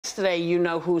yesterday, you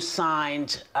know who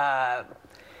signed a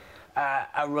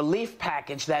relief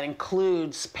package that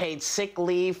includes paid sick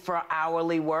leave for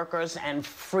hourly workers and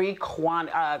free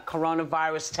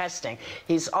coronavirus testing.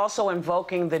 He's also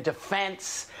invoking the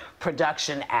Defense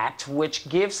Production Act, which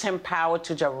gives him power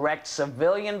to direct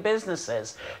civilian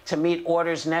businesses to meet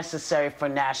orders necessary for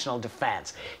national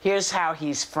defense. Here's how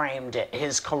he's framed it,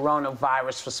 his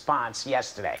coronavirus response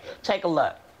yesterday. Take a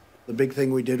look. The big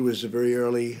thing we did was a very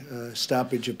early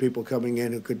stoppage of people coming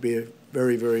in who could be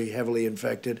very, very heavily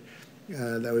infected.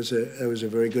 That was a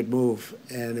very good move,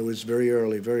 and it was very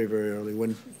early, very, very early,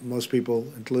 when most people,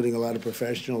 including a lot of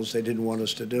professionals, they didn't want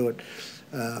us to do it.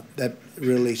 That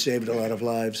really saved a lot of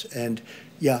lives. And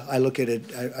yeah, I look at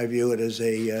it, I view it as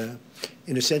in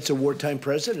a sense, a wartime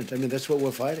president. I mean, that's what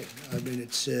we're fighting. I mean,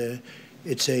 it's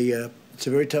a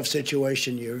very tough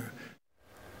situation.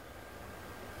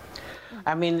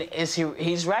 I mean,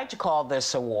 he's right to call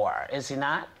this a war, is he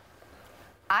not?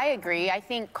 I agree. I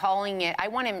think calling it, I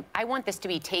want this to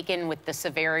be taken with the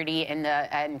severity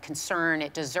and concern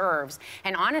it deserves.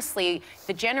 And honestly,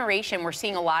 the generation, we're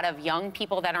seeing a lot of young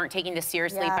people that aren't taking this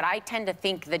seriously, but I tend to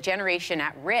think the generation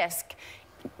at risk,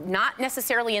 not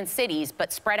necessarily in cities,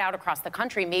 but spread out across the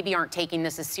country, maybe aren't taking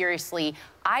this as seriously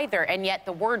either. And yet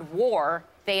the word war,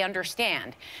 they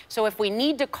understand. So if we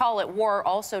need to call it war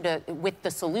also with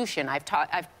the solution,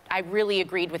 I really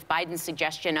agreed with Biden's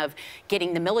suggestion of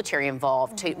getting the military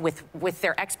involved with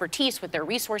their expertise, with their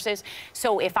resources.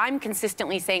 So if I'm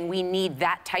consistently saying we need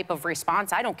that type of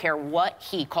response, I don't care what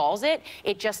he calls it,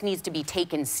 it just needs to be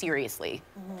taken seriously.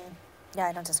 Yeah,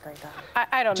 I don't disagree with that.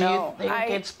 I don't know. Do you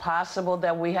think it's possible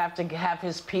that we have to have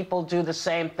his people do the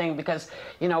same thing? Because,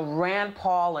 you know, Rand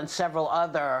Paul and several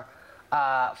other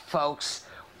folks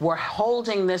were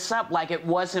holding this up like it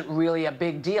wasn't really a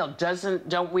big deal.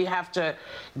 Don't we have to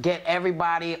get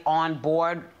everybody on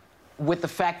board with the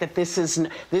fact that this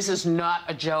is not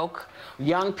a joke?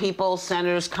 Young people,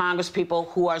 senators, congresspeople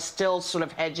who are still sort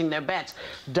of hedging their bets.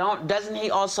 Doesn't he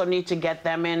also need to get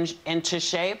them into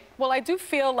shape? Well, I do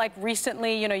feel like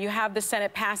recently, you know, you have the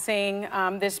Senate passing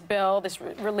this bill, this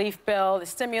relief bill, the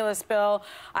stimulus bill.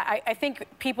 I think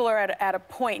people are at a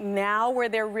point now where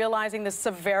they're realizing the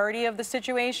severity of the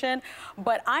situation.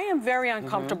 But I am very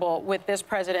uncomfortable with this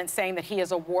president saying that he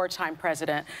is a wartime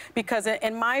president, because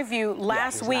in my view,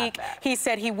 last week he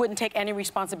said he wouldn't take any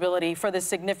responsibility for the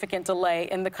significant delay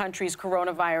in the country's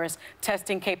coronavirus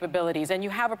testing capabilities. And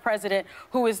you have a president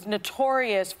who is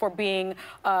notorious for being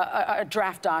a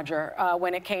draft dodger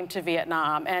when it came to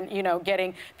Vietnam, and, you know,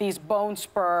 getting these bone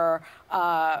spur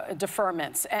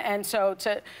deferments. And so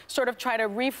to sort of try to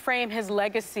reframe his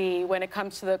legacy when it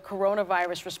comes to the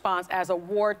coronavirus response as a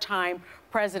wartime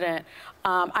president,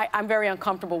 I'm very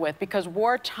uncomfortable with, because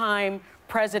wartime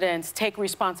presidents take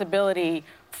responsibility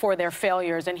for their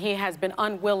failures, and he has been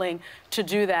unwilling to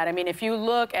do that. I mean, if you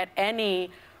look at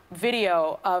any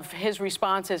video of his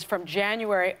responses from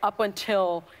January up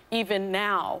until even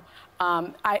now,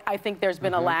 I think there's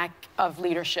been a lack of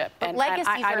leadership. But legacies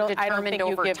are determined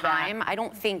over time. I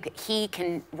don't think he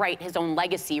can write his own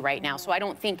legacy right now. So I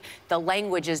don't think the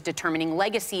language is determining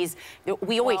legacies.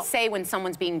 We always say when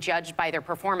someone's being judged by their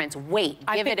performance, wait,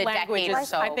 give it a decade or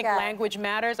so. I think language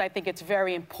matters. I think it's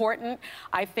very important.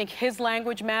 I think his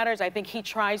language matters. I think he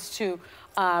tries to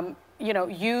you know,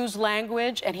 use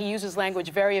language, and he uses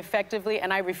language very effectively,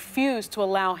 and I refuse to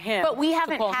allow him. But we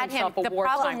haven't had him. The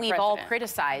problem we've all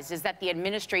criticized is that the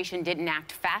administration didn't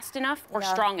act fast enough or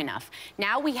strong enough.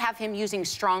 Now we have him using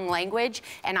strong language,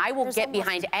 and I will get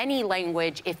behind any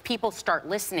language if people start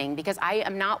listening, because I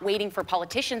am not waiting for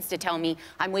politicians to tell me.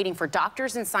 I'm waiting for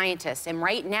doctors and scientists, and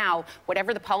right now,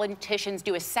 whatever the politicians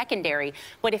do is secondary.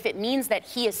 But if it means that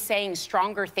he is saying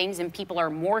stronger things and people are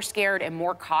more scared and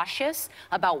more cautious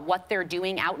about what they're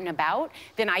doing out and about,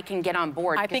 then I can get on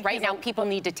board. Because right now, people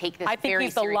need to take this very seriously. I think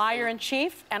he's the liar in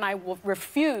chief, and I will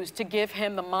refuse to give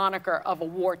him the moniker of a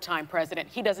wartime president.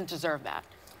 He doesn't deserve that.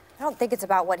 I don't think it's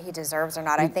about what he deserves or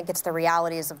not. I think it's the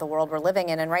realities of the world we're living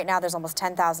in. And right now, there's almost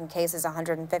 10,000 cases,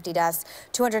 150 deaths,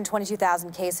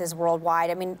 222,000 cases worldwide.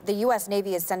 I mean, the U.S.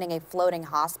 Navy is sending a floating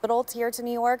hospital here to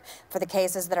New York for the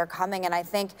cases that are coming. And I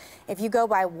think if you go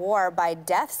by war, by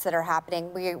deaths that are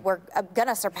happening, we're going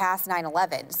to surpass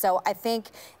 9/11. So I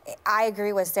think I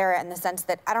agree with Sarah in the sense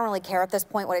that I don't really care at this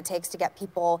point what it takes to get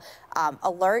people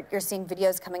alert. You're seeing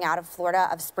videos coming out of Florida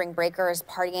of spring breakers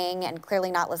partying and clearly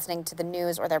not listening to the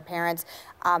news or their parents.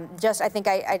 I think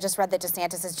I just read that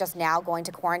DeSantis is just now going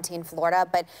to quarantine Florida,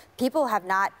 but people have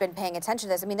not been paying attention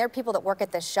to this. I mean, there are people that work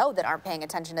at this show that aren't paying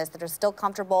attention to this, that are still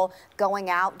comfortable going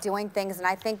out, doing things, and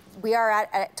I think we are at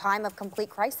a time of complete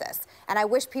crisis. And I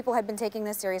wish people had been taking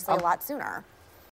this seriously a lot sooner.